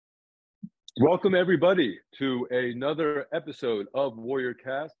Welcome everybody to another episode of Warrior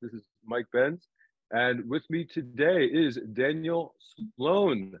Cast. This is Mike Benz, and with me today is Daniel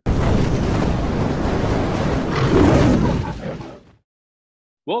Sloan.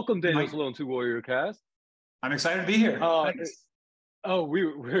 Welcome, Daniel Sloan, to Warrior Cast. I'm excited to be here.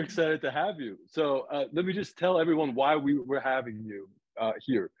 We're excited to have you. So let me just tell everyone why we're having you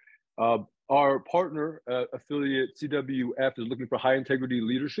here. Our partner affiliate CWF is looking for high integrity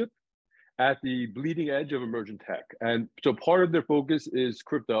leadership at the bleeding edge of emerging tech. And so part of their focus is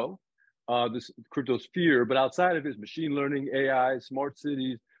crypto, this crypto sphere, but outside of it is machine learning, AI, smart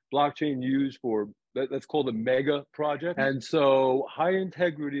cities, blockchain used for, that's called a mega project. And so high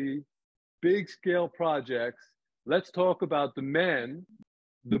integrity, big scale projects. Let's talk about the man,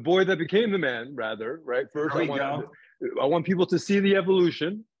 the boy that became the man, rather, right? First, I want people to see the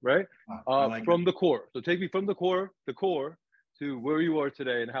evolution, right? From the core. So take me from the core to where you are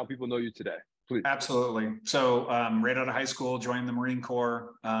today and how people know you today, please. Absolutely. So right out of high school, joined the Marine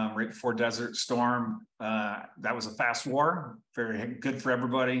Corps right before Desert Storm. That was a fast war, very good for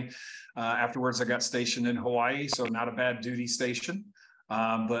everybody. Afterwards, I got stationed in Hawaii, so not a bad duty station,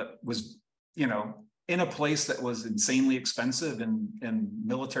 but was, in a place that was insanely expensive and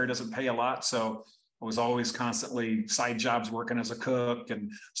military doesn't pay a lot. So I was always constantly side jobs working as a cook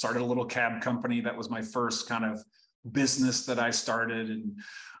and started a little cab company. That was my first kind of business that I started,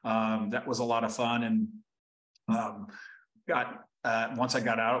 and that was a lot of fun. And once I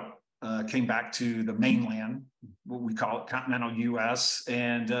got out, came back to the mainland, what we call it continental U.S.,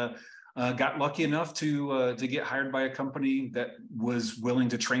 and got lucky enough to get hired by a company that was willing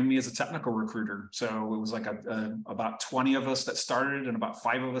to train me as a technical recruiter. So it was like about 20 of us that started, and about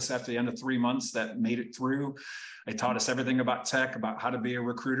 5 of us after the end of 3 months that made it through. They taught us everything about tech, about how to be a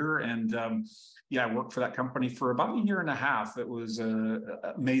recruiter, and I worked for that company for about 1.5 years. It was an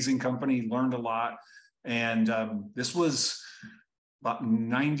amazing company, learned a lot. And this was about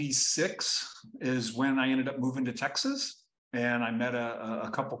 96 is when I ended up moving to Texas. And I met a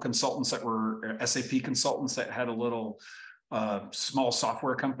couple consultants that were SAP consultants that had a little small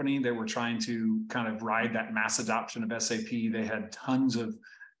software company. They were trying to kind of ride that mass adoption of SAP. They had tons of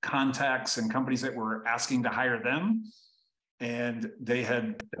contacts and companies that were asking to hire them. And they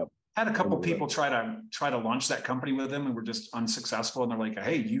had a couple of people try to launch that company with them and were just unsuccessful. And they're like,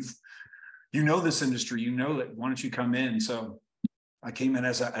 hey, you know this industry, that, why don't you come in? So I came in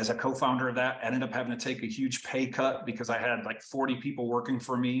as a co-founder of that, ended up having to take a huge pay cut because I had like 40 people working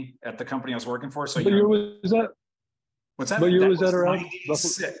for me at the company I was working for. So what year was that? What's that? What year was that around?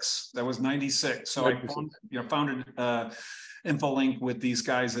 96. That was 96. So 96. I founded Infolink with these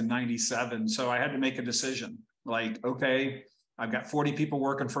guys in 97. So I had to make a decision like, okay, I've got 40 people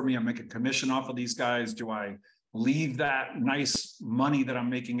working for me. I'm making commission off of these guys. Do I leave that nice money that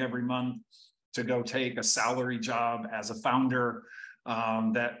I'm making every month to go take a salary job as a founder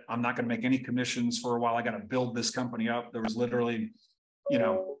that I'm not going to make any commissions for a while? I got to build this company up. There was literally,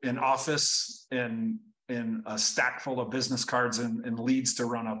 an office and a stack full of business cards and leads to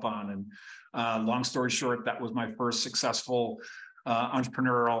run up on. And long story short, that was my first successful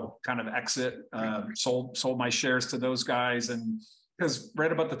entrepreneurial kind of exit. Sold my shares to those guys, and because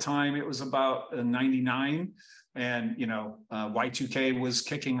right about the time it was about 99, and Y2K was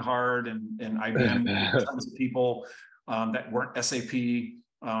kicking hard, and IBM tons of people that weren't SAP.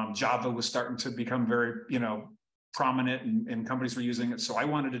 Java was starting to become very prominent, and companies were using it. So I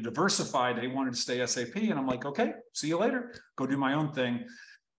wanted to diversify. They wanted to stay SAP, and I'm like, okay, see you later. Go do my own thing.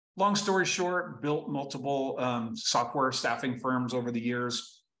 Long story short, built multiple software staffing firms over the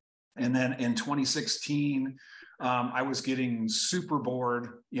years. And then in 2016, I was getting super bored.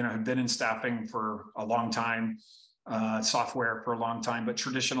 Had been in staffing for a long time, software for a long time, but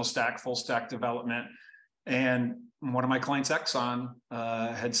traditional stack, full stack development. And one of my clients, Exxon,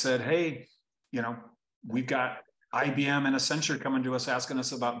 had said, hey, we've got IBM and Accenture coming to us asking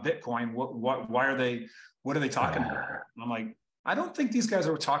us about Bitcoin. What are they talking about? And I'm like, I don't think these guys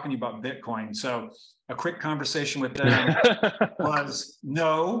are talking about Bitcoin. So a quick conversation with them was,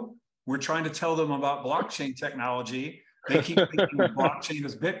 no, we're trying to tell them about blockchain technology. They keep thinking blockchain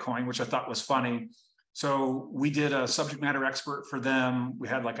is Bitcoin, which I thought was funny. So we did a subject matter expert for them. We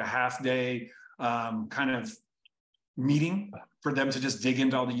had like a half-day kind of meeting for them to just dig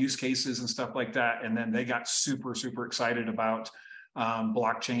into all the use cases and stuff like that. And then they got super, super excited about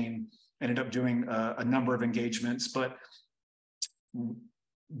blockchain, ended up doing a number of engagements, but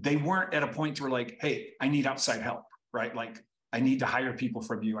they weren't at a point where like, hey, I need outside help, right? Like, I need to hire people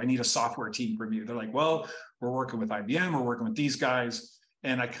from you. I need a software team from you. They're like, well, we're working with IBM, we're working with these guys.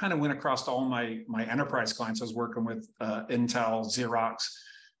 And I kind of went across all my enterprise clients. I was working with Intel, Xerox,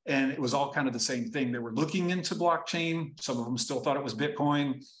 And it was all kind of the same thing. They were looking into blockchain. Some of them still thought it was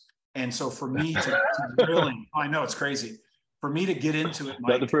Bitcoin. And so for me to really, I know it's crazy. For me to get into it,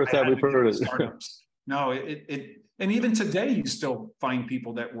 Mike, not the first time we've heard it. Startups. No, and even today, you still find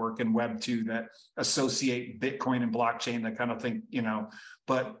people that work in Web2 that associate Bitcoin and blockchain, that kind of think, you know,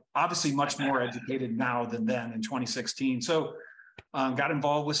 but obviously much more educated now than then in 2016. So got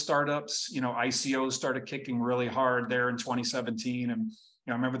involved with startups, you know, ICOs started kicking really hard there in 2017. And, you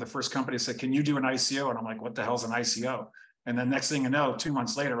know, I remember the first company said, can you do an ICO? And I'm like, what the hell's an ICO? And then next thing you know, 2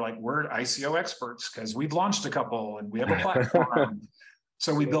 months later, like, we're ICO experts because we've launched a couple and we have a platform.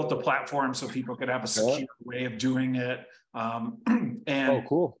 So we built a platform so people could have a secure way of doing it. And oh,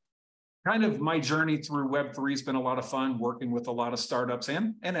 cool. Kind of my journey through Web3 has been a lot of fun, working with a lot of startups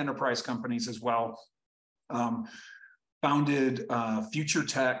and enterprise companies as well. Founded Future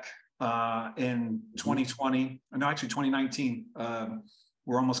Tech in 2020, no, actually 2019.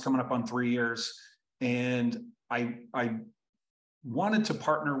 We're almost coming up on 3 years. And I wanted to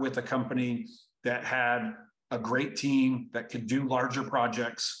partner with a company that had a great team that could do larger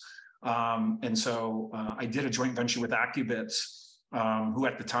projects. And so I did a joint venture with Accubits, who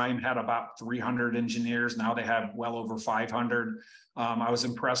at the time had about 300 engineers. Now they have well over 500. I was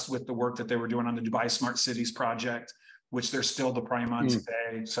impressed with the work that they were doing on the Dubai Smart Cities project, which they're still the prime on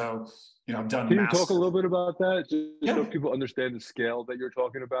today. So, you know, I've done. Can you talk a little bit about that? Just so Yeah. people understand the scale that you're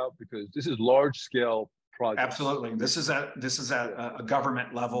talking about, because this is large scale project. Absolutely. This is at a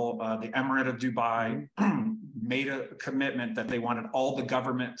government level. The Emirate of Dubai made a commitment that they wanted all the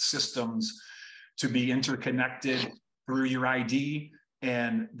government systems to be interconnected through your ID,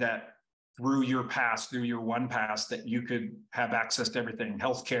 and that through your pass, through your one pass, that you could have access to everything,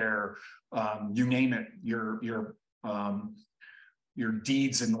 healthcare, you name it, your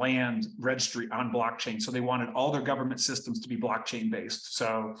deeds and land registry on blockchain. So they wanted all their government systems to be blockchain based.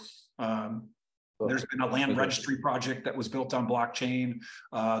 So there's been a land registry project that was built on blockchain.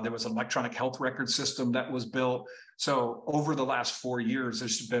 There was an electronic health record system that was built. So over the last 4 years,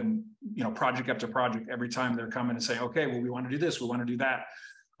 there's been, you know, project after project. Every time they're coming and saying, okay, well, we want to do this, we want to do that.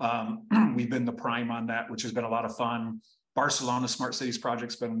 We've been the prime on that, which has been a lot of fun. Barcelona Smart Cities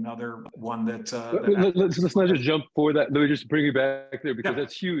project's been another one that. Let's not just jump for that. Let me just bring you back there, because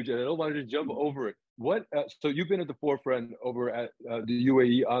that's huge, and I don't want to just jump over it. What? So you've been at the forefront over at the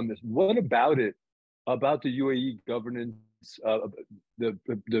UAE on this. What about it? About the UAE governance,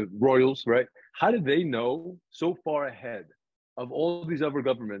 the royals, right? How did they know so far ahead of all these other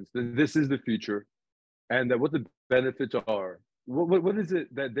governments that this is the future, and that what the benefits are? What is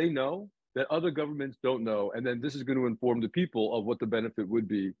it that they know that other governments don't know, and then this is going to inform the people of what the benefit would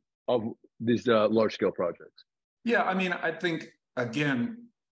be of these large scale projects? Yeah, I mean, I think again,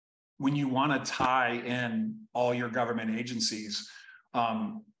 when you want to tie in all your government agencies,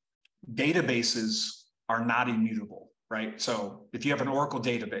 databases are not immutable, right? So if you have an Oracle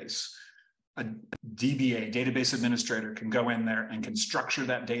database, a DBA, database administrator, can go in there and can structure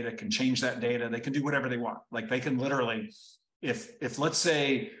that data, can change that data. They can do whatever they want. Like they can literally, if let's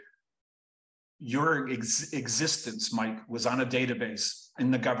say your existence, Mike, was on a database in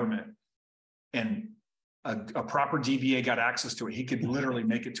the government and a proper DBA got access to it, he could literally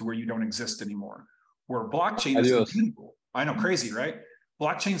make it to where you don't exist anymore. Where blockchain is immutable. I know, crazy, right?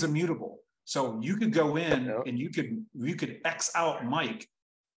 Blockchain's immutable. So you could go in and you could X out Mike,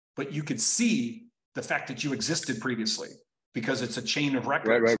 but you could see the fact that you existed previously because it's a chain of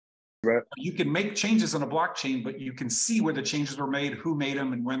records. Right. You can make changes on a blockchain, but you can see where the changes were made, who made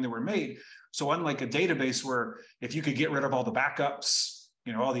them, and when they were made. So unlike a database where if you could get rid of all the backups,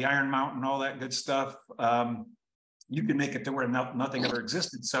 you know, all the Iron Mountain, all that good stuff, you can make it to where nothing ever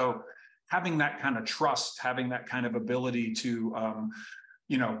existed. So having that kind of trust, having that kind of ability to,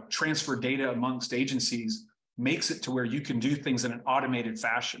 you know, transfer data amongst agencies makes it to where you can do things in an automated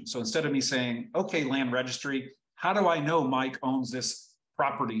fashion. So instead of me saying, okay, land registry, how do I know Mike owns this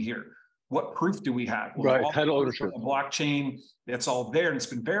property here? What proof do we have? Well, right, title ownership. Blockchain, it's all there and it's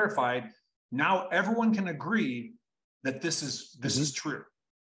been verified. Now everyone can agree that this is true.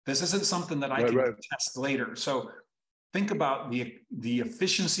 This isn't something that I can test later. So think about the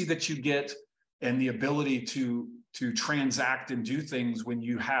efficiency that you get and the ability to transact and do things when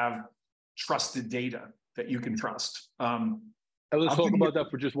you have trusted data that you can trust. Let's talk about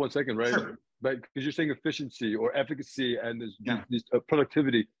that for just 1 second, right? Sure. But because you're saying efficiency or efficacy and this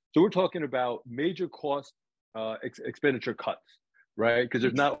productivity. So we're talking about major cost expenditure cuts, right? Because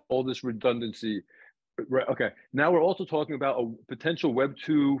there's not all this redundancy. Right. Okay. Now we're also talking about a potential Web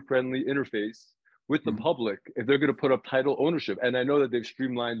 2 friendly interface with the public if they're going to put up title ownership. And I know that they've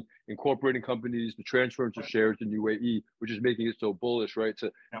streamlined incorporating companies, the transfer into shares in UAE, which is making it so bullish, right? To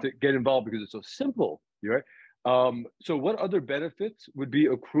get involved because it's so simple, right? So what other benefits would be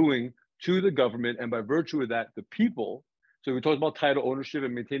accruing to the government, and by virtue of that, the people? So we talked about title ownership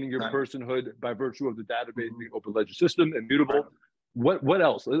and maintaining your personhood by virtue of the database being open ledger system, immutable. What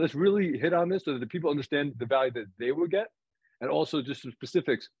else? Let's really hit on this so that the people understand the value that they will get, and also just some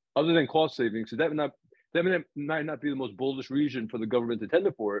specifics other than cost savings. So that might not be the most bullish region for the government to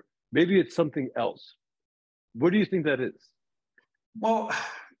tender for it. Maybe it's something else. What do you think that is? Well,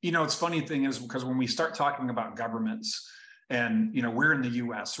 it's funny thing is, because when we start talking about governments, and we're in the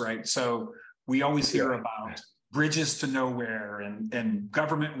US, right? So we always hear about bridges to nowhere and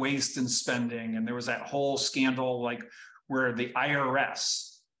government waste and spending. And there was that whole scandal, like where the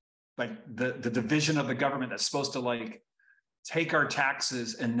IRS, like the division of the government that's supposed to like take our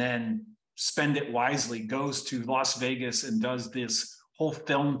taxes and then spend it wisely, goes to Las Vegas and does this whole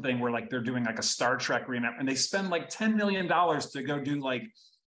film thing where like they're doing like a Star Trek reenact, and they spend like $10 million to go do like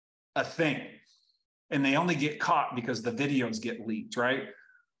a thing. And they only get caught because the videos get leaked, right?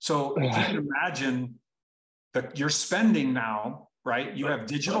 So you can imagine that you're spending now, right? You have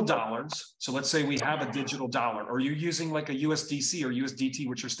digital dollars. So let's say we have a digital dollar, or you're using like a USDC or USDT,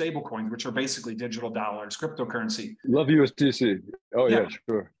 which are stable coins, which are basically digital dollars, cryptocurrency. Love USDC. Oh yeah,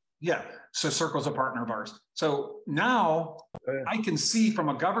 sure. Yeah, so Circle's a partner of ours. So now I can see from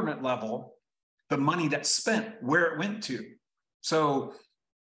a government level the money that's spent, where it went to. So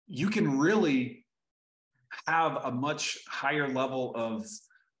you can really have a much higher level of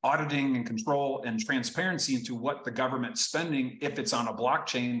auditing and control and transparency into what the government's spending if it's on a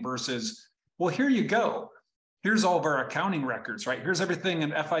blockchain versus, well, here you go. Here's all of our accounting records, right? Here's everything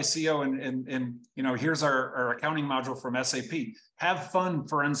in FICO and here's our accounting module from SAP. Have fun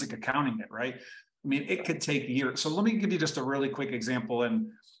forensic accounting it, right? I mean, it could take years. So let me give you just a really quick example in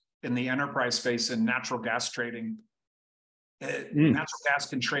the enterprise space in natural gas trading. Natural gas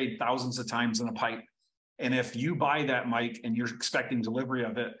can trade thousands of times in a pipe. And if you buy that, Mike, and you're expecting delivery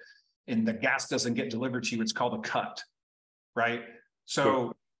of it, and the gas doesn't get delivered to you, it's called a cut, right?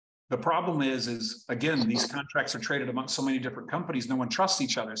 So the problem is again, these contracts are traded amongst so many different companies. No one trusts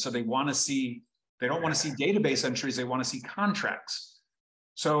each other. So they don't want to see database entries. They want to see contracts.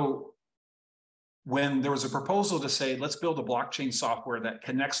 So when there was a proposal to say, let's build a blockchain software that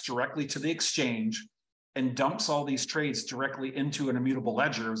connects directly to the exchange and dumps all these trades directly into an immutable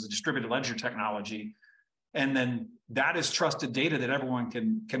ledger, it was a distributed ledger technology, and then that is trusted data that everyone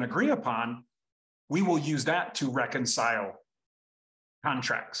can agree upon, we will use that to reconcile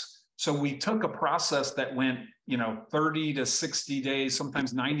contracts. So we took a process that went 30 to 60 days,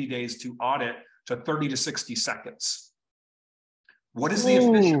 sometimes 90 days to audit, to 30 to 60 seconds. What is the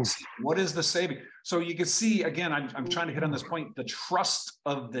efficiency? What is the saving? So you can see, again, I'm trying to hit on this point, the trust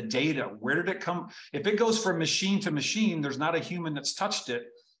of the data. Where did it come? If it goes from machine to machine, there's not a human that's touched it.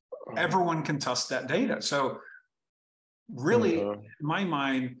 Everyone can touch that data. So really, in my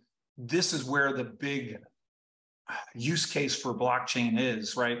mind, this is where the big use case for blockchain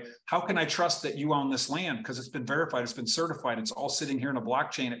is, right? How can I trust that you own this land? Because it's been verified, it's been certified, it's all sitting here in a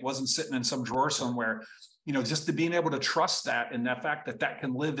blockchain. It wasn't sitting in some drawer somewhere. Just to being able to trust that, and that fact that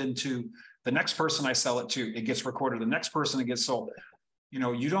can live into the next person I sell it to, it gets recorded, the next person it gets sold.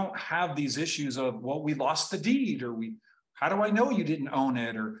 You don't have these issues of, well, we lost the deed, or how do I know you didn't own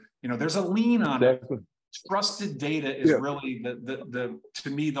it? Or, there's a lien on it. Trusted data is really the to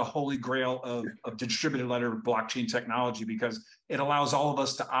me, the holy grail of distributed ledger blockchain technology, because it allows all of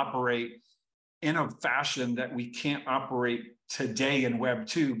us to operate in a fashion that we can't operate today in Web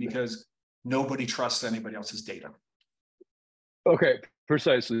 2, because nobody trusts anybody else's data. Okay,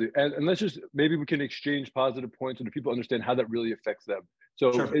 precisely. And let's just, maybe we can exchange positive points so that people understand how that really affects them.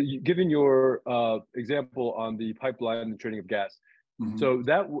 So given your example on the pipeline and trading of gas, so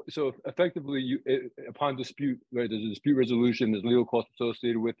effectively, upon dispute, right, there's a dispute resolution, there's legal costs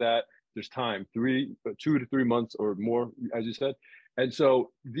associated with that, there's time, 2 to 3 months or more, as you said. And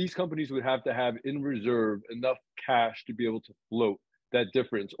so these companies would have to have in reserve enough cash to be able to float that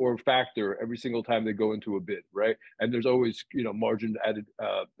difference or factor every single time they go into a bid, right? And there's always, margin added,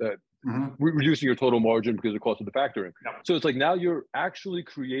 reducing your total margin because of the cost of the factoring. So it's like now you're actually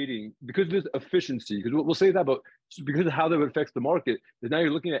creating, because there's efficiency, because we'll say that, but because of how that affects the market, is now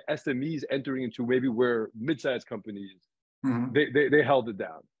you're looking at SMEs entering into maybe where mid-sized companies, they held it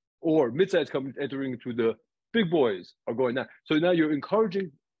down, or mid-sized companies entering into the big boys are going down. So now you're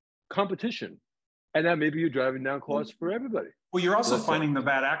encouraging competition, and now maybe you're driving down costs for everybody. Well, you're also finding the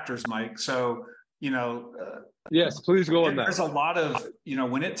bad actors, Mike. So, Yes, please go on that. There's a lot of,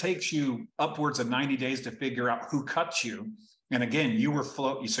 when it takes you upwards of 90 days to figure out who cuts you. And again, you were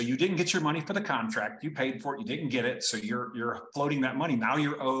so you didn't get your money for the contract. You paid for it. You didn't get it. So you're floating that money. Now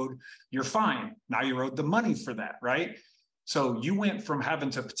you're owed your fine. Now you're owed the money for that, right? So you went from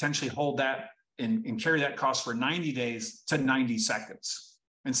having to potentially hold that and carry that cost for 90 days to 90 seconds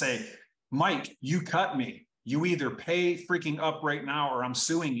and say, Mike, you cut me. You either pay freaking up right now or I'm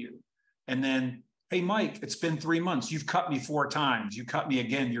suing you. And then, hey, Mike, it's been 3 months. You've cut me 4 times. You cut me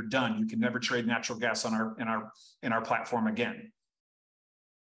again. You're done. You can never trade natural gas on in our platform again.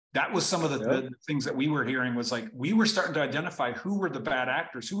 That was some of the things that we were hearing was like, we were starting to identify who were the bad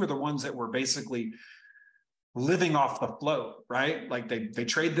actors, who were the ones that were basically living off the float, right? Like they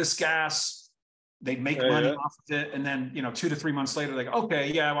trade this gas, they'd make money off of it. And then, 2 to 3 months later, they go,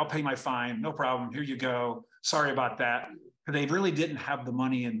 okay, yeah, I'll pay my fine. No problem. Here you go. Sorry about that. They really didn't have the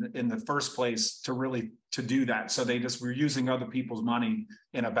money in the first place to do that. So they just were using other people's money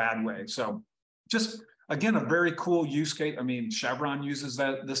in a bad way. So just, again, a very cool use case. I mean, Chevron uses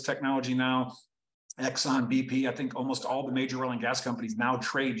this technology now. Exxon, BP, I think almost all the major oil and gas companies now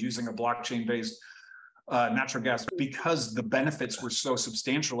trade using a blockchain-based natural gas because the benefits were so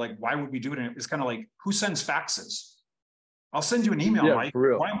substantial. Like, why would we do it? And it's kind of like, who sends faxes? I'll send you an email, Mike. For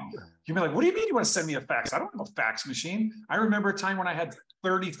real. You'd be like, what do you mean you want to send me a fax? I don't have a fax machine. I remember a time when I had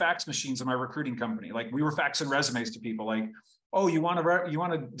 30 fax machines in my recruiting company. Like, we were faxing resumes to people like, oh, you want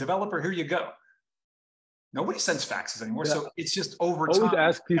a developer? Here you go. Nobody sends faxes anymore. Yeah. So it's just over time. Always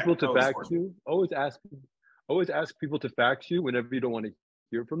ask people to fax you. Always ask people to fax you whenever you don't want to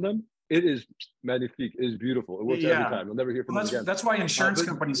hear from them. It is magnifique. It is beautiful. It works every time. You'll never hear from them again. That's why insurance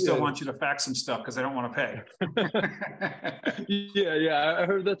companies still want you to fax some stuff because they don't want to pay. Yeah. I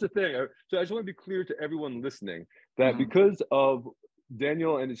heard that's a thing. So I just want to be clear to everyone listening that because of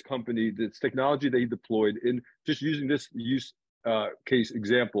Daniel and his company, this technology they deployed in just using this use case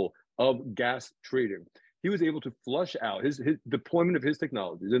example of gas trading, he was able to flush out his deployment of his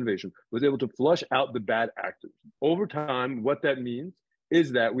technology, his innovation, was able to flush out the bad actors. Over time, what that means is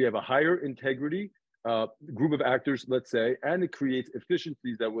that we have a higher integrity group of actors, let's say, and it creates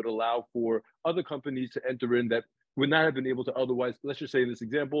efficiencies that would allow for other companies to enter in that would not have been able to otherwise, let's just say in this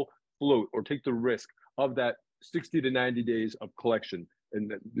example, float or take the risk of that 60 to 90 days of collection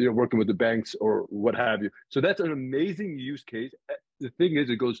and working with the banks or what have you. So that's an amazing use case. The thing is,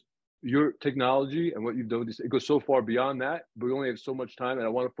 your technology and what you've done, it goes so far beyond that, but we only have so much time. And I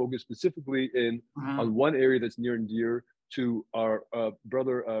want to focus specifically on one area that's near and dear to our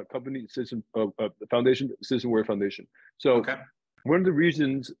brother company, foundation, Citizenware Foundation. So one of the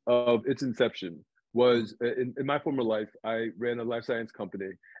reasons of its inception was in my former life, I ran a life science company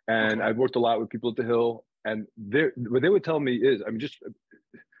and I worked a lot with people at the Hill. And what they would tell me is, I mean,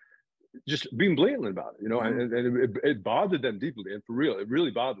 just being blatant about it, and it bothered them deeply. And for real, it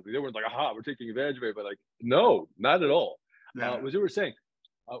really bothered me. They weren't like, aha, we're taking advantage of it. But like, no, not at all. What they were saying,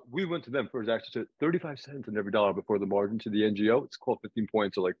 we went to them for actually 35 cents on every dollar before the margin to the NGO. It's called 15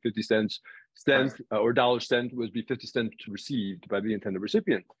 points, so like 50 cents or dollar cent would be 50 cents received by the intended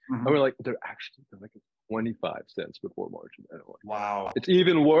recipient. And we're like, they're like 25 cents before margin. Wow. It's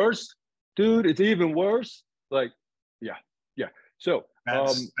even worse, dude. It's even worse. Like, yeah. So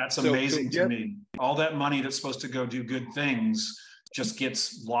that's amazing to me. All that money that's supposed to go do good things just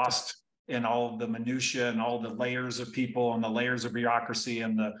gets lost in all the minutia and all the layers of people and the layers of bureaucracy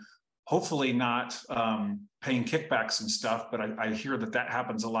and the hopefully not paying kickbacks and stuff. But I hear that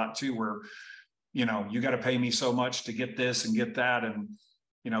happens a lot too, where, you got to pay me so much to get this and get that. And,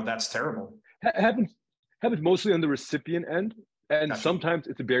 that's terrible. Happens mostly on the recipient end. And sometimes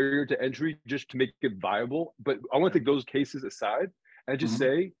it's a barrier to entry just to make it viable. But I want to take those cases aside and just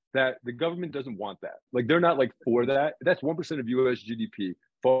say that the government doesn't want that. Like, they're not like for that. That's 1% of US GDP,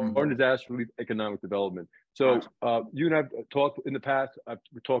 foreign disaster relief, economic development. So you and I have talked in the past,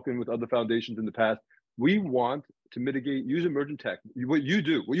 we're talking with other foundations in the past. We want to mitigate, use emergent tech. What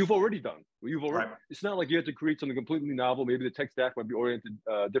you've already done. It's not like you have to create something completely novel. Maybe the tech stack might be oriented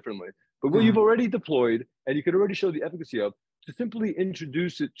differently. But what you've already deployed, and you can already show the efficacy of, to simply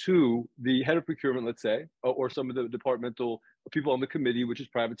introduce it to the head of procurement, let's say, or some of the departmental people on the committee, which is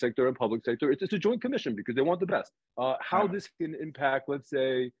private sector and public sector. It's a joint commission because they want the best. How this can impact, let's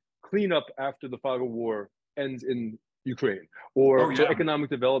say, cleanup after the fog of war ends in Ukraine, or economic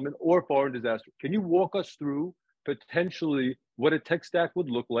development or foreign disaster. Can you walk us through potentially what a tech stack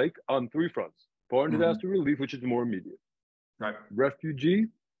would look like on 3 fronts? Foreign disaster relief, which is more immediate. Right. Refugee,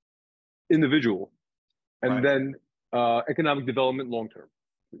 individual, and then economic development long-term,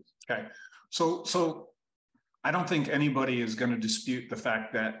 please. Okay. So I don't think anybody is going to dispute the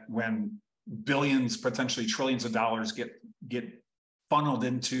fact that when billions, potentially trillions of dollars get funneled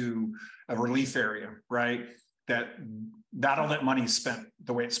into a relief area, right? Not all that money is spent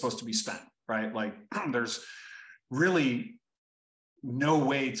the way it's supposed to be spent, right? Like there's really no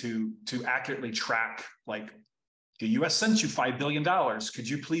way to accurately track, like, the US sent you $5 billion. Could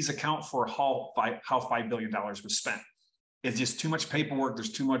you please account for how $5 billion was spent? It's just too much paperwork.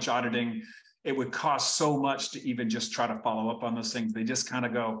 There's too much auditing. It would cost so much to even just try to follow up on those things. They just kind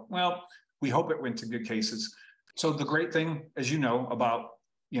of go, well, we hope it went to good cases. So the great thing, as you know, about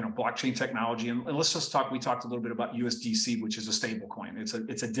blockchain technology, and let's just talk. We talked a little bit about USDC, which is a stable coin. It's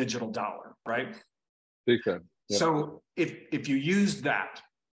a digital dollar, right? Big time. Yeah. So if you use that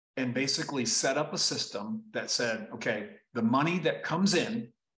and basically set up a system that said, okay, the money that comes in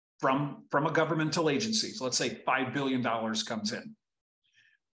from a governmental agency, so let's say $5 billion comes in.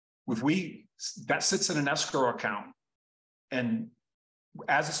 That sits in an escrow account, and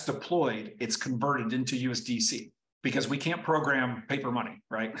as it's deployed, it's converted into USDC, because we can't program paper money,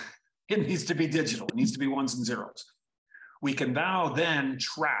 right? It needs to be digital. It needs to be ones and zeros. We can now then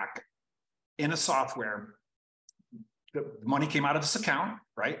track in a software, the money came out of this account,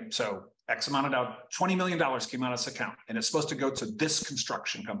 right? So X amount of $20 million came out of this account, and it's supposed to go to this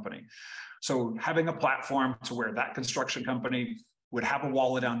construction company. So having a platform to where that construction company would have a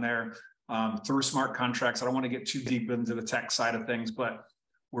wallet on there through smart contracts. I don't want to get too deep into the tech side of things, but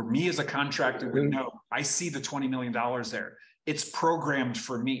where me as a contractor would know, I see the $20 million there. It's programmed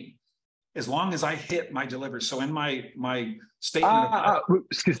for me. As long as I hit my delivery. So in my statement,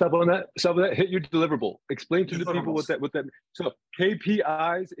 stop on that. Stop on that. Hit your deliverable. Explain to the people what that. So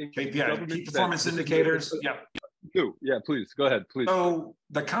KPIs. Key performance indicators. Yeah. Yeah, please go ahead, please. So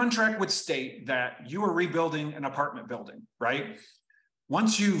the contract would state that you are rebuilding an apartment building, right?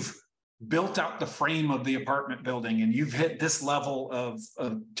 Once you've built out the frame of the apartment building and you've hit this level of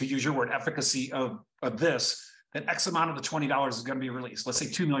to use your word, efficacy of this, then X amount of the $20 is going to be released. Let's say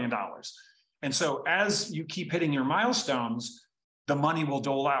 $2 million. And so as you keep hitting your milestones, the money will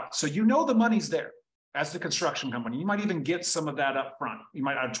dole out. So the money's there as the construction company. You might even get some of that up front. You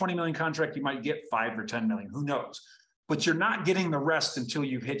might, out of 20 million contract, you might get 5 or 10 million, who knows? But you're not getting the rest until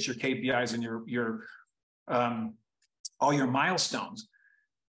you've hit your KPIs and your all your milestones.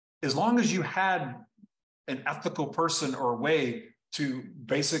 As long as you had an ethical person or a way to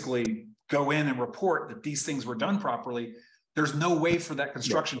basically go in and report that these things were done properly, there's no way for that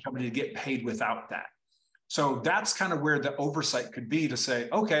construction company to get paid without that. So that's kind of where the oversight could be, to say,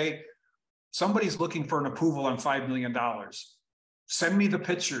 okay, somebody's looking for an approval on $5 million. Send me the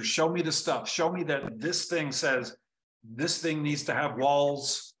pictures, show me the stuff, show me that this thing says this thing needs to have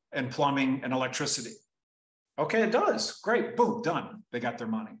walls and plumbing and electricity. Okay, it does. Great, boom, done. They got their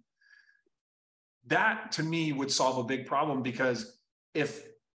money. That to me would solve a big problem, because if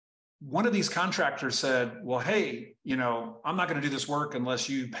one of these contractors said, well, hey, I'm not going to do this work unless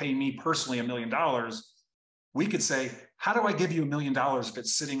you pay me personally $1 million. We could say, how do I give you $1 million if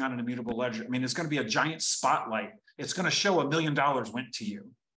it's sitting on an immutable ledger? I mean, it's going to be a giant spotlight. It's going to show $1 million went to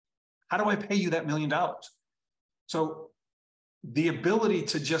you. How do I pay you that $1 million? So the ability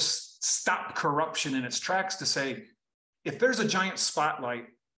to just stop corruption in its tracks, to say, if there's a giant spotlight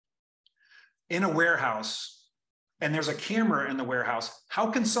in a warehouse, and there's a camera in the warehouse, how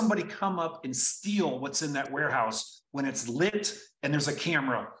can somebody come up and steal what's in that warehouse when it's lit and there's a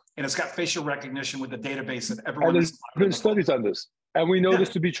camera and it's got facial recognition with a database of everyone? And there's been studies on this, and we know this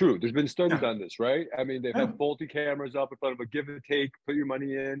to be true. There's been studies on this, right? I mean, they've had faulty cameras up in front of a give and take, put your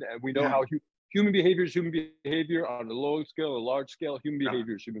money in, and we know how human behavior is human behavior on a low scale, a large scale. Human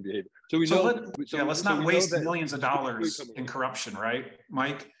behavior is human behavior. So we know. Let's not waste millions of dollars in corruption, right,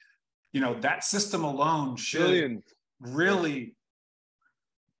 Mike? That system alone should really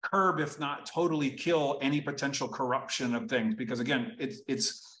curb, if not totally kill, any potential corruption of things, because again,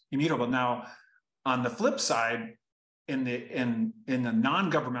 it's immutable. Now, on the flip side, in the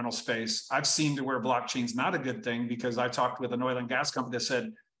non-governmental space, I've seen to where blockchain's not a good thing, because I talked with an oil and gas company that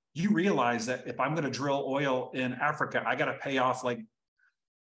said, you realize that if I'm going to drill oil in Africa, I got to pay off like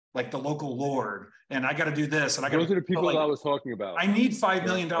the local lord, and I got to do this, and I got. Those are the people that I was talking about. I need $5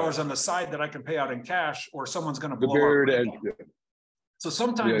 million on the side that I can pay out in cash, or someone's going to blow up. So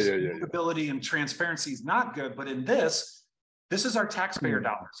sometimes accountability and transparency is not good, but in this is our taxpayer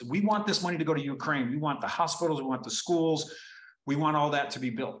dollars. We want this money to go to Ukraine. We want the hospitals. We want the schools. We want all that to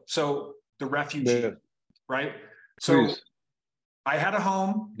be built. So the refugee, right? So I had a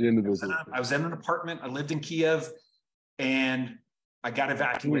home. I was in an apartment. I lived in Kiev, and I got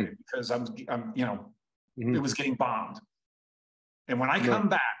evacuated because it was getting bombed. And when I come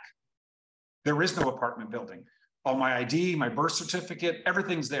back, there is no apartment building. All my ID, my birth certificate,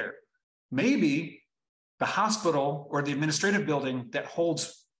 everything's there. maybe the hospital or the administrative building that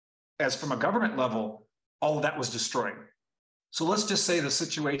holds, as from a government level, all of that was destroyed. So let's just say the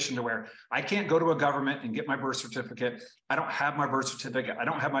situation to where I can't go to a government and get my birth certificate. I don't have my birth certificate. I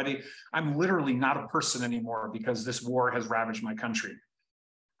don't have my ID. I'm literally not a person anymore because this war has ravaged my country.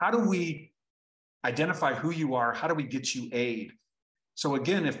 How do we identify who you are? How do we get you aid? So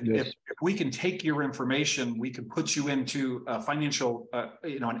again, if we can take your information, we can put you into a financial,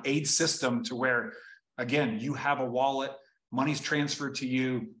 an aid system to where, again, you have a wallet, money's transferred to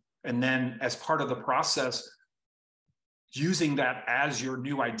you, and then as part of the process, using that as your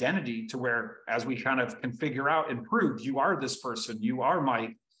new identity to where, as we kind of can figure out and prove you are this person, you are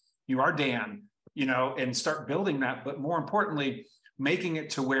Mike, you are Dan, and start building that. But more importantly, making it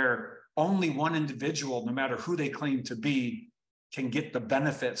to where only one individual, no matter who they claim to be, can get the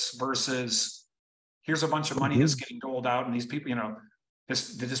benefits versus here's a bunch of money that's getting doled out. And these people,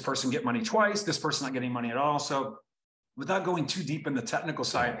 did this person get money twice? This person not getting money at all. So without going too deep in the technical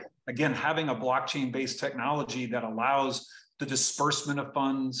side, again, having a blockchain-based technology that allows the disbursement of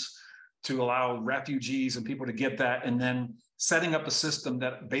funds to allow refugees and people to get that, and then setting up a system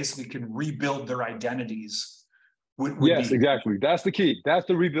that basically can rebuild their identities. Yes, exactly. That's the key. That's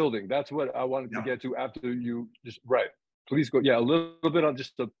the rebuilding. That's what I wanted to get to after you just, right. Please go. Yeah, a little bit on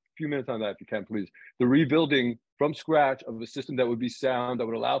just a few minutes on that, if you can, please. The rebuilding from scratch of a system that would be sound, that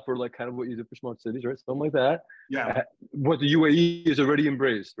would allow for like kind of what you did for smart cities, right? Something like that. Yeah. What the UAE is already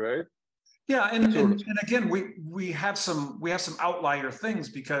embraced, right? Yeah, and again, we have some outlier things,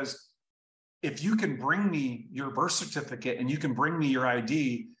 because if you can bring me your birth certificate and you can bring me your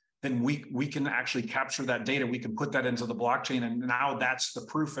ID, then we can actually capture that data. We can put that into the blockchain, and now that's the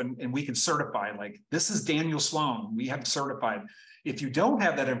proof, and we can certify, like, this is Daniel Sloan, we have certified. If you don't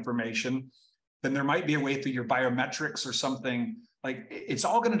have that information, then there might be a way through your biometrics or something. Like, it's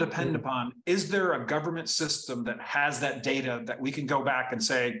all going to depend upon, is there a government system that has that data that we can go back and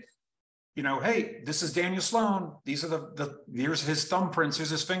say, hey, this is Daniel Sloan. These are here's his thumbprints, here's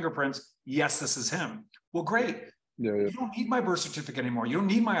his fingerprints. Yes, this is him. Well, great. Yeah. You don't need my birth certificate anymore. You don't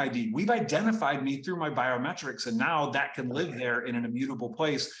need my ID. We've identified me through my biometrics, and now that can live there in an immutable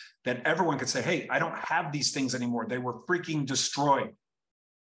place that everyone could say, hey, I don't have these things anymore. They were freaking destroyed.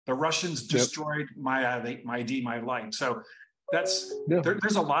 The Russians destroyed my ID, my life. So that's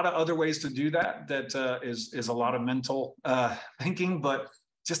there's a lot of other ways to do that. That is a lot of mental thinking, but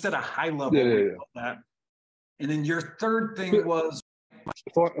just at a high level, that. And then your third thing was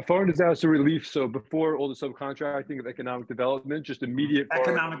foreign disaster relief. So before all the subcontracting of economic development, just immediate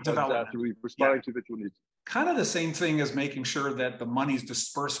economic development, disaster relief, responding to virtual needs. Kind of the same thing as making sure that the money's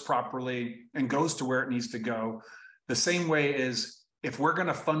dispersed properly and goes to where it needs to go. The same way is, if we're going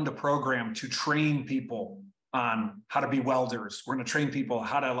to fund a program to train people on how to be welders, we're going to train people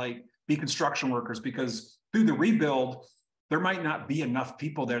how to be construction workers, because through the rebuild, there might not be enough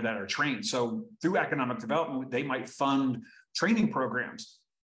people there that are trained. So through economic development, they might fund training programs.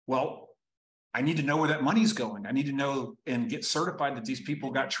 Well, I need to know where that money's going. I need to know and get certified that these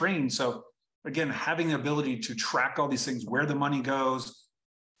people got trained. So again, having the ability to track all these things, where the money goes,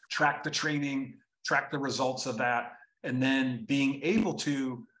 track the training, track the results of that, and then being able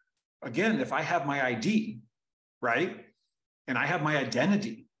to, again, if I have my ID, right, and I have my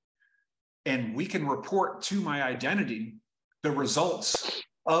identity, and we can report to my identity the results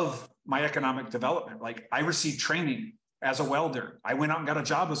of my economic development. Like, I received training as a welder. I went out and got a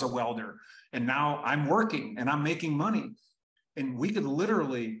job as a welder, and now I'm working and I'm making money. And we could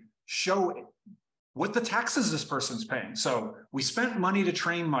literally show what the taxes this person's paying. So we spent money to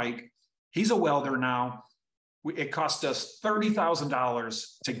train Mike. He's a welder now. It cost us $30,000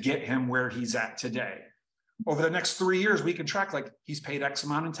 to get him where he's at today. Over the next 3 years, we can track, like, he's paid X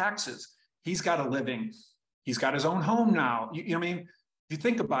amount in taxes. He's got a living. He's got his own home now. You know what I mean? If you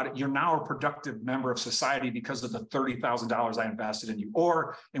think about it, you're now a productive member of society because of the $30,000 I invested in you,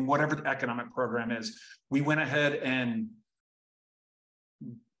 or in whatever the economic program is. We went ahead and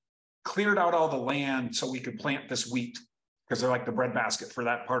cleared out all the land so we could plant this wheat, because they're like the breadbasket for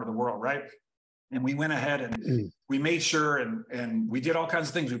that part of the world, right? And we went ahead and we made sure, and we did all kinds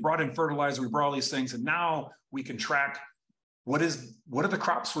of things. We brought in fertilizer, we brought all these things, and now we can track what are the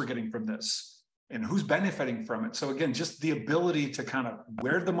crops we're getting from this, and who's benefiting from it. So again, just the ability to kind of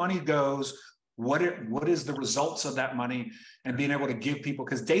where the money goes, what is the results of that money, and being able to give people,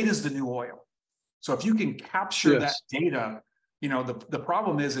 because data is the new oil. So if you can capture that data, the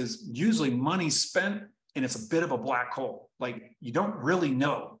problem is usually money spent and it's a bit of a black hole. Like, you don't really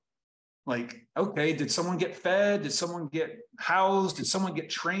know. Like, okay, did someone get fed? Did someone get housed? Did someone get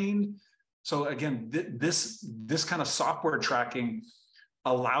trained? So again, this kind of software tracking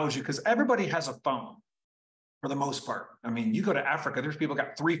allows you, because everybody has a phone for the most part. I mean, you go to Africa, there's people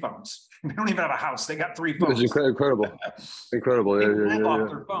got 3 phones. They don't even have a house. They got 3 phones. It's incredible. Incredible. They Yeah, live off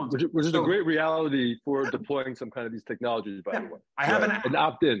their phones. Which is a great reality for deploying some kind of these technologies, by the way. I have an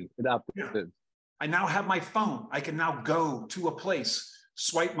opt-in. I now have my phone. I can now go to a place,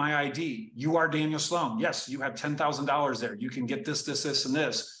 swipe my ID. You are Daniel Sloan. Yes, you have $10,000 there. You can get this, this, this, and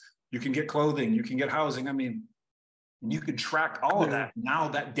this. You can get clothing. You can get housing. I mean, you can track all of that. Now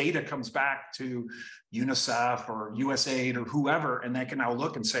that data comes back to UNICEF or USAID or whoever, and they can now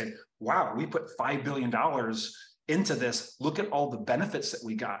look and say, wow, we put $5 billion into this. Look at all the benefits that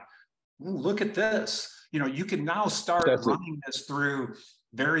we got. Ooh, look at this. You know, you can now start running this through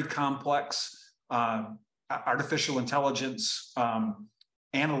very complex artificial intelligence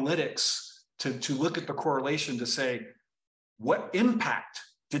analytics to look at the correlation to say, what impact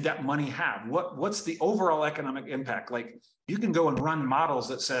did that money have? What's the overall economic impact? Like, you can go and run models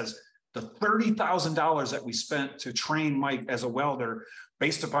that says the $30,000 that we spent to train Mike as a welder,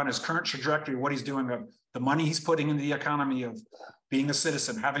 based upon his current trajectory, what he's doing, of the money he's putting into the economy, of being a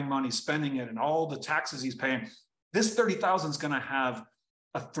citizen, having money, spending it, and all the taxes he's paying. This 30,000 is going to have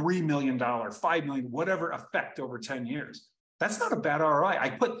a $3 million, $5 million, whatever effect over 10 years. That's not a bad ROI. I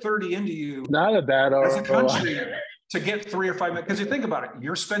put 30 into you. Not a bad ROI. As a country, to get 3 or 5 million, because you think about it,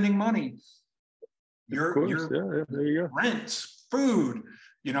 you're spending money, your there you go. rent, food,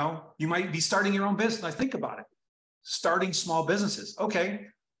 you know, you might be starting your own business. I think about it, starting small businesses. Okay,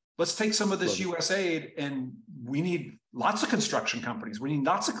 let's take some of this USAID, and we need lots of construction companies. We need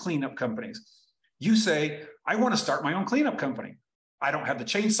lots of cleanup companies. You say, I want to start my own cleanup company. I don't have the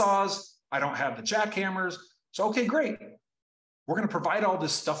chainsaws. I don't have the jackhammers. So, okay, great. We're going to provide all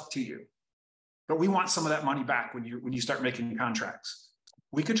this stuff to you, but we want some of that money back when you start making contracts.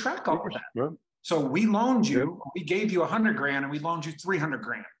 We could track all of that. Yeah. So we loaned you, we gave you 100 grand, and we loaned you 300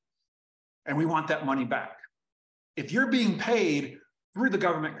 grand, and we want that money back. If you're being paid through the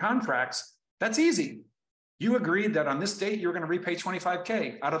government contracts, that's easy. You agreed that on this date, you're going to repay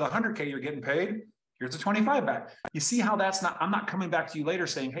 25K. Out of the 100K you're getting paid, here's the 25 back. You see how that's not, I'm not coming back to you later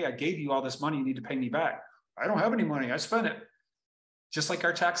saying, hey, I gave you all this money, you need to pay me back. I don't have any money, I spent it. Just like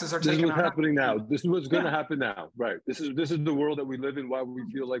our taxes are taken out. This is what's happening now. This is what's going to happen now. Right. This is the world that we live in, why we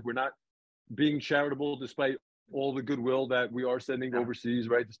feel like we're not being charitable despite all the goodwill that we are sending overseas,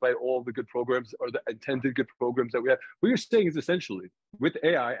 right? Despite all the good programs or the intended good programs that we have. What you're saying is essentially, with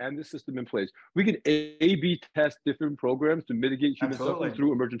AI and the system in place, we can A/B test different programs to mitigate human suffering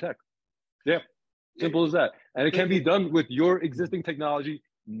through emergent tech. Yeah, simple as that. And it can be done with your existing technology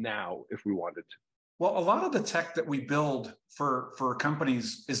now if we wanted to. Well, a lot of the tech that we build for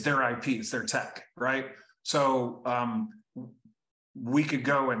companies is their IP, it's their tech, right? So we could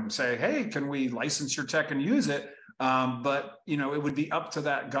go and say, hey, can we license your tech and use it? But you know, it would be up to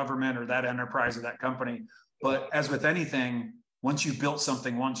that government or that enterprise or that company. But as with anything, once you've built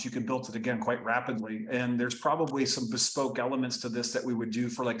something once, you can build it again quite rapidly. And there's probably some bespoke elements to this that we would do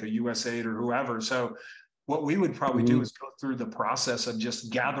for like a USAID or whoever. So what we would probably do is go through the process of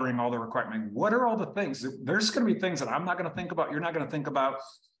just gathering all the requirements. What are all the things? There's going to be things that I'm not going to think about, you're not going to think about,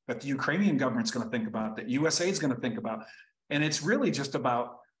 that the Ukrainian government's going to think about, that USAID is going to think about. And it's really just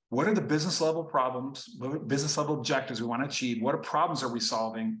about, what are the business level problems, business level objectives we want to achieve? What problems are we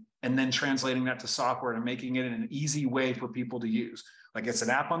solving? And then translating that to software and making it in an easy way for people to use. Like, it's an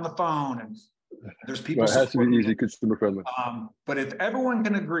app on the phone, and there's people. Well, it has to be easy, consumer friendly. But if everyone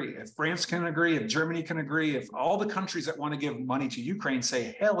can agree, if France can agree, if Germany can agree, if all the countries that want to give money to Ukraine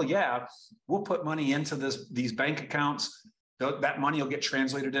say, hell yeah, we'll put money into these bank accounts, that money will get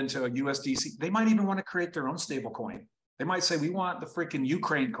translated into a USDC. They might even want to create their own stable coin. They might say, we want the freaking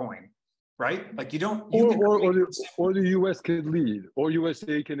Ukraine coin, right? Like, or the US could lead, or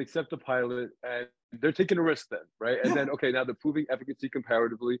USA can accept the pilot, and they're taking a risk then, right? And then, okay, now they're proving efficacy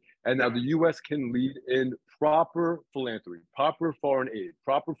comparatively, and now the US can lead in proper philanthropy, proper foreign aid,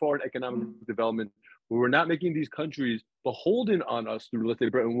 proper foreign economic development, where we're not making these countries beholden on us through, let's say,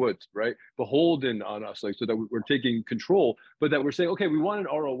 Bretton Woods, right? Beholden on us, like, so that we're taking control, but that we're saying, okay, we want an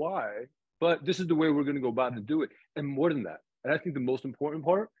ROI, but this is the way we're going to go about and do it. And more than that, and I think the most important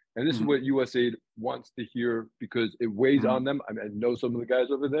part, and this is what USAID wants to hear because it weighs on them, I know some of the guys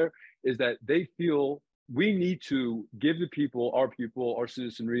over there, is that they feel we need to give the people, our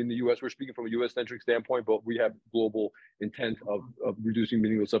citizenry in the US, we're speaking from a US-centric standpoint, but we have global intent of reducing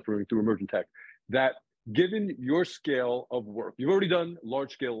meaningless suffering through emergent tech, that given your scale of work, you've already done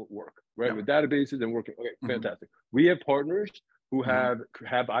large-scale work, right? With databases and working, okay, fantastic. We have partners who have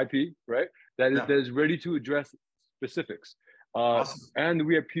IP, right? That is ready to address specifics. Awesome. And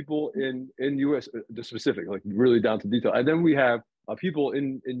we have people in US, the specific, like really down to detail. And then we have people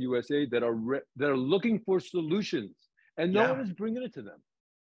in USA that are looking for solutions, and no one is bringing it to them.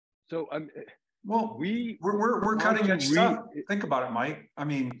 So well, we're cutting edge stuff. Think about it, Mike. I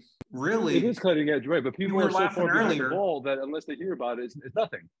mean, really, it is cutting edge, right? But people are so far behind the ball that unless they hear about it, it's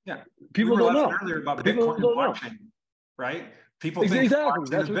nothing. Yeah, people don't know. Earlier about Bitcoin and blockchain, right? People think exactly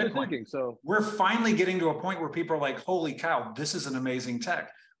that's what they're thinking. So we're finally getting to a point where people are like, "Holy cow, this is an amazing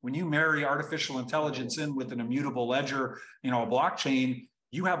tech." When you marry artificial intelligence in with an immutable ledger, a blockchain,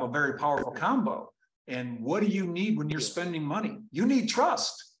 you have a very powerful combo. And what do you need when you're spending money? You need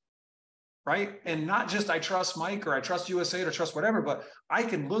trust, right? And not just I trust Mike or I trust USA or trust whatever, but I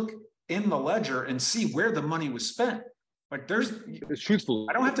can look in the ledger and see where the money was spent. Like it's truthful.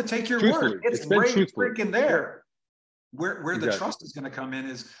 I don't have to take your word. It's right freaking there. Where the trust is going to come in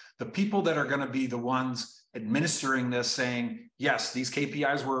is the people that are going to be the ones administering this, saying, yes, these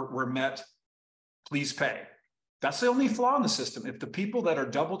KPIs were met, please pay. That's the only flaw in the system. If the people that are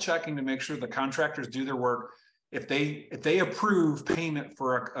double checking to make sure the contractors do their work, if they approve payment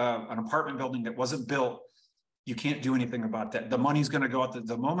for an apartment building that wasn't built, you can't do anything about that. The money's going to go out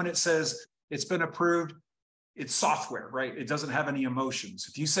the moment it says it's been approved. It's software, right? It doesn't have any emotions.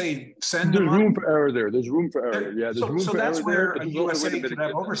 If you say send, there's room for error there. There's room for error. Yeah, there's room for error. So that's where a USA could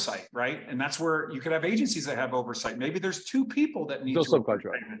have oversight, right? And that's where you could have agencies that have oversight. Maybe there's two people that need to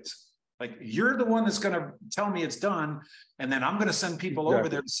subcontract. Like you're the one that's going to tell me it's done, and then I'm going to send people over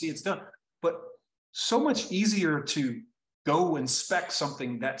there to see it's done. But so much easier to go inspect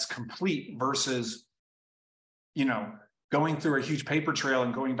something that's complete versus, going through a huge paper trail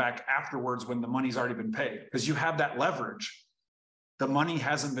and going back afterwards when the money's already been paid, because you have that leverage. The money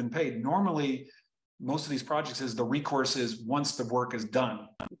hasn't been paid. Normally, most of these projects is the recourse is once the work is done.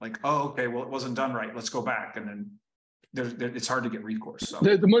 Like, oh, okay, well, it wasn't done right. Let's go back. And then it's hard to get recourse. So.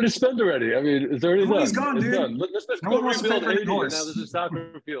 The money's spent already. I mean, it's already done. Gone, dude. Done. Let's go rebuild Haiti, and now there's a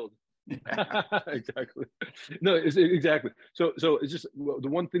soccer field. Yeah. Exactly. No, exactly. So it's just the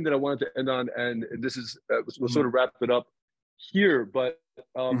one thing that I wanted to end on, and this is we'll sort of wrap it up here, but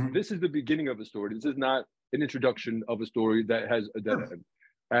this is the beginning of a story. This is not an introduction of a story that has a dead end.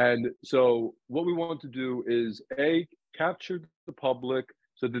 And so what we want to do is capture the public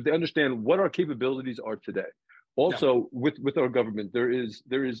so that they understand what our capabilities are today. Also, with our government, there is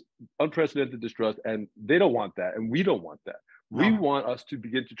unprecedented distrust, and they don't want that, and we don't want that. No. We want us to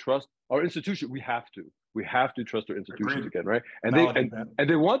begin to trust our institution. We have to trust our institutions again, right? And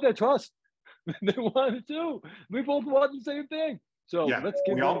they want that trust. They want it too. We both want the same thing. So let's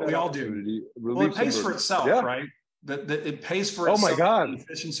give we all do. Well, it pays for itself, right? It pays for itself. Oh my God! The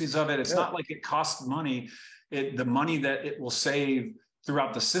efficiencies of it. It's not like it costs money. The money that it will save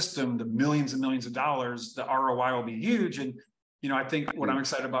throughout the system, the millions and millions of dollars, the ROI will be huge. And I think what I'm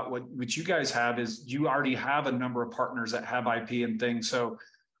excited about, what you guys have is you already have a number of partners that have IP and things. So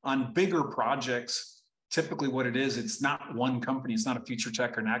on bigger projects, typically what it is, it's not one company, it's not a Future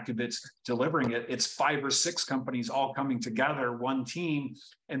Tech or an Accubits delivering it. It's 5 or 6 companies all coming together, one team,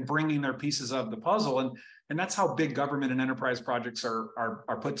 and bringing their pieces of the puzzle. And that's how big government and enterprise projects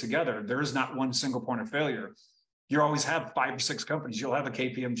are put together. There is not one single point of failure. You always have 5 or 6 companies. You'll have a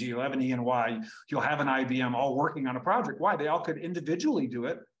KPMG, you'll have an EY, you'll have an IBM all working on a project. Why? They all could individually do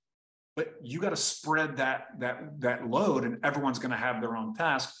it, but you got to spread that load, and everyone's going to have their own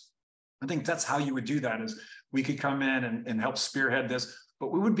tasks. I think that's how you would do that, is we could come in and help spearhead this,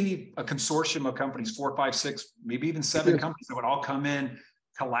 but we would be a consortium of companies, 4, 5, 6, maybe even 7 companies that would all come in,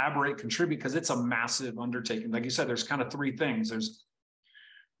 collaborate, contribute, because it's a massive undertaking. Like you said, there's kind of 3 things. There's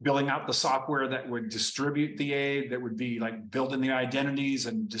building out the software that would distribute the aid, that would be like building the identities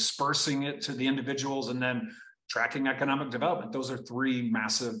and dispersing it to the individuals, and then tracking economic development. Those are 3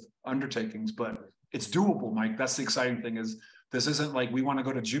 massive undertakings, but it's doable, Mike. That's the exciting thing, is this isn't like we want to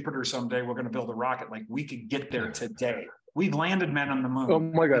go to Jupiter someday, we're going to build a rocket. Like, we could get there today. We've landed men on the moon. Oh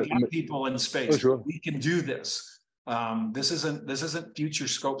my God. We got people in space. Oh, sure. We can do this. This isn't future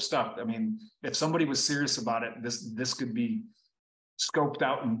scope stuff. I mean, if somebody was serious about it, this could be scoped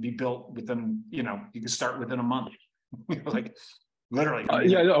out and be built within, you can start within a month. Like, literally.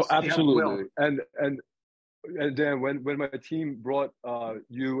 Absolutely. And Dan, when my team brought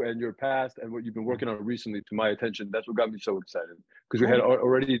you and your past and what you've been working on recently to my attention, that's what got me so excited, because we had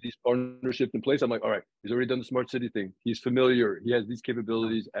already these partnerships in place. I'm like, all right, he's already done the smart city thing. He's familiar. He has these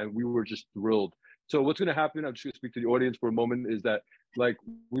capabilities, and we were just thrilled. So what's going to happen, I'm just going to speak to the audience for a moment, is that, like,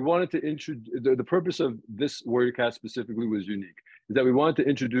 we wanted to introduce, the purpose of this WarriorCast specifically was unique, is that we wanted to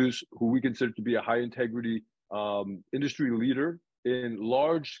introduce who we consider to be a high integrity industry leader in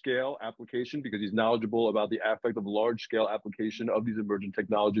large scale application because he's knowledgeable about the aspect of large scale application of these emerging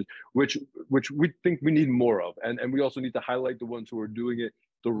technologies, which we think we need more of. And we also need to highlight the ones who are doing it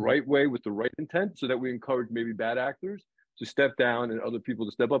the right way with the right intent so that we encourage maybe bad actors to step down and other people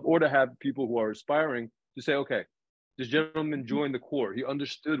to step up, or to have people who are aspiring to say, okay, this gentleman joined the Corps. He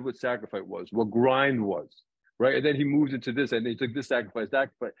understood what sacrifice was, what grind was, right? And then he moved into this, and then he took this sacrifice,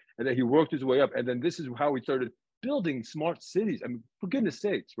 and then he worked his way up. And then this is how we started building smart cities. I mean, for goodness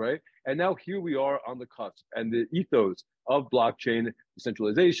sakes, right? And now here we are on the cusp, and the ethos of blockchain,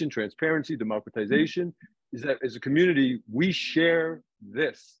 decentralization, transparency, democratization, is that as a community, we share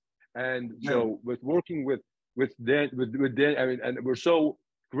this. And so with working with Dan, I mean, and we're so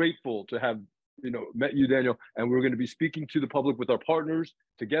grateful to have, you know, met you, Daniel, and we're going to be speaking to the public with our partners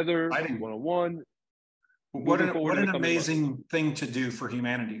together, one-on-one. What an amazing thing to do for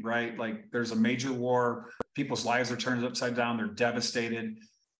humanity, right? Like there's a major war, people's lives are turned upside down, they're devastated.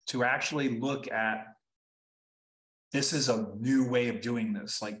 To actually look at, this is a new way of doing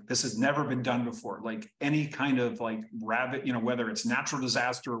this. Like this has never been done before. Like any kind of like you know, whether it's natural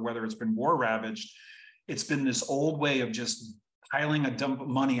disaster or whether it's been war ravaged, it's been this old way of just piling a dump of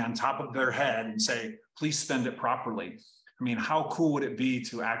money on top of their head and say, please spend it properly. I mean, how cool would it be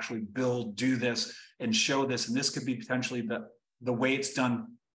to actually do this and show this? And this could be potentially the way it's done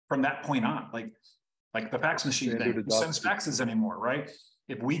from that point on, like the fax machine thing. Who sends faxes anymore, right?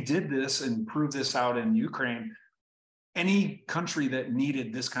 If we did this and proved this out in Ukraine, any country that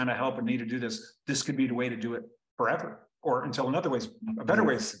needed this kind of help and needed to do this, this could be the way to do it forever, or until a better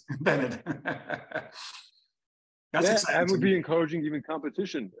way is invented. That's exciting. And we'd be encouraging even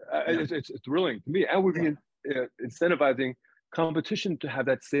competition. It's thrilling to me, and we'd be incentivizing competition to have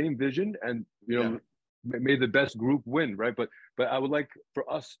that same vision, and you know, may the best group win, right? But I would like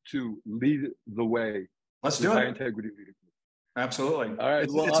for us to lead the way. Let's do it. High integrity leadership. Absolutely. All right.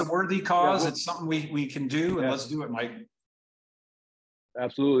 It's a worthy cause. It's something we can do, and let's do it, Mike.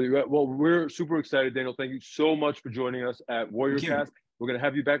 Absolutely. Well, we're super excited, Daniel. Thank you so much for joining us at WarriorCast. We're going to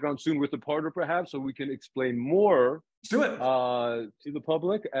have you back on soon with a partner, perhaps, so we can explain more. Let's do it. To the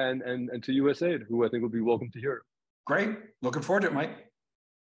public and to USAID, who I think will be welcome to hear. Great. Looking forward to it, Mike.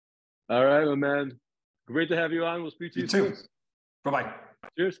 All right, my man. Great to have you on. We'll speak to you soon. Bye-bye.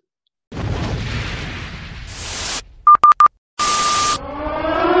 Cheers.